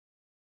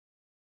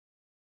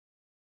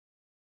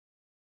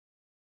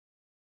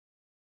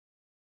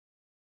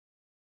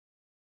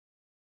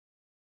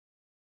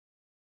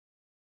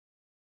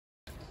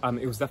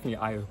It was definitely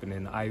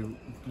eye-opening. I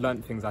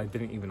learnt things I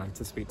didn't even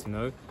anticipate to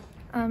know.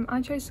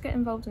 I chose to get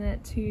involved in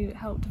it to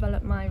help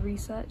develop my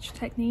research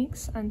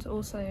techniques and to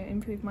also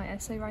improve my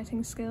essay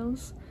writing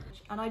skills.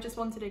 And I just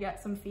wanted to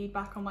get some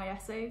feedback on my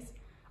essays.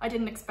 I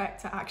didn't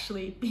expect to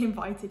actually be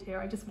invited here,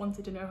 I just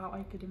wanted to know how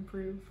I could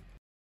improve.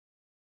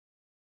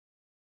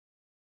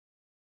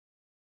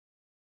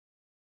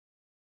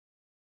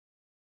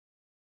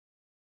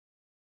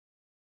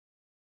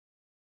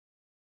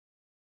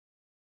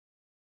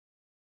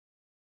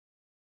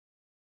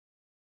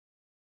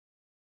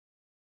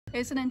 It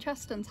was an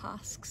interesting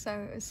task, so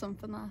it was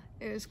something that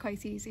it was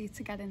quite easy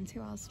to get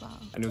into as well.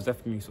 And it was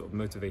definitely sort of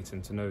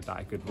motivating to know that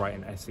I could write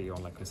an essay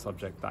on like a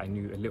subject that I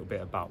knew a little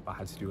bit about but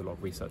had to do a lot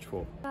of research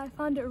for. I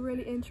found it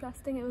really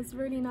interesting. It was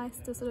really nice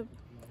to sort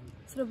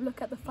of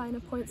look at the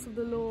finer points of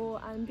the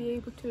law and be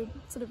able to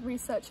sort of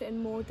research it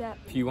in more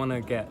depth. If you want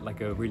to get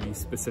like a really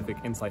specific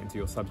insight into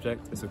your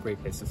subject, it's a great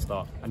place to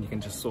start, and you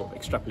can just sort of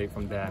extrapolate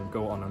from there and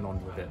go on and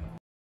on with it.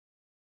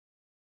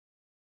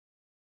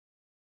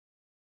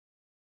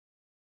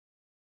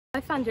 I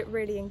found it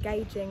really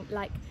engaging.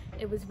 Like,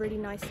 it was really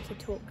nice to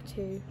talk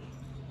to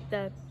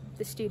the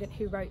student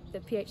who wrote, the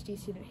PhD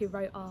student who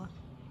wrote our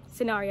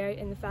scenario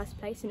in the first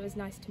place, and it was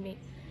nice to meet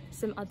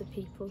some other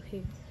people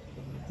who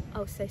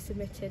also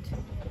submitted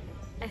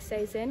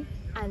essays in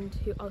and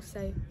who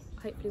also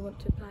hopefully want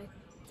to apply.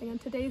 And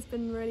today's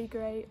been really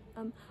great.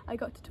 I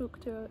got to talk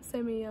to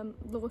so many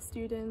law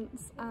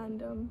students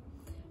and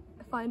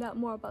find out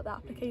more about the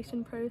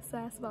application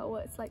process, about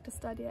what it's like to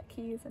study at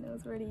Caius, and it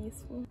was really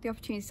useful. The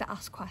opportunity to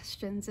ask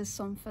questions is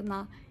something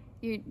that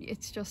you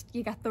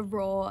get the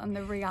raw and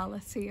the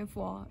reality of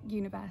what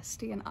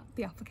university and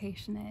the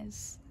application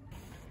is.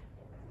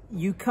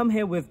 You come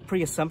here with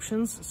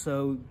pre-assumptions,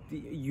 so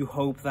you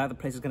hope that the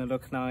place is going to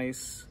look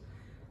nice,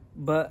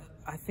 but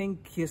I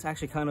think Caius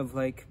actually kind of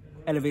like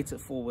elevates it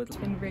forward. It's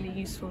been really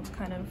useful to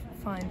kind of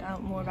find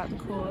out more about the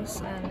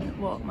course and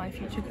what my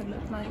future could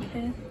look like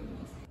here.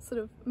 Sort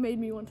of made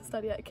me want to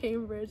study at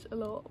Cambridge a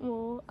lot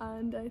more,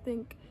 and I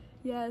think,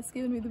 yeah, it's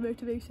given me the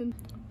motivation.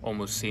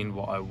 Almost seen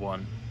what I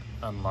want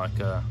and like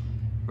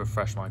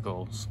refresh my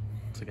goals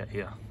to get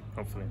here,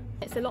 hopefully.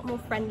 It's a lot more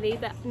friendly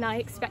than I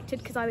expected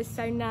because I was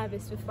so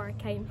nervous before I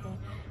came here,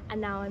 and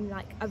now I'm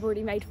like, I've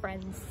already made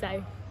friends,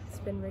 so it's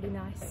been really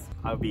nice.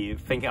 I'll be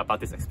thinking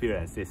about this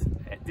experience. This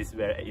is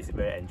a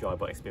very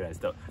enjoyable experience.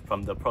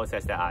 From the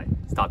process that I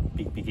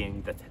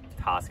beginning the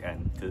task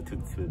and to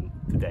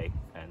today,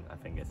 and I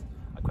think it's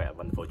quite a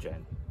wonderful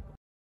journey.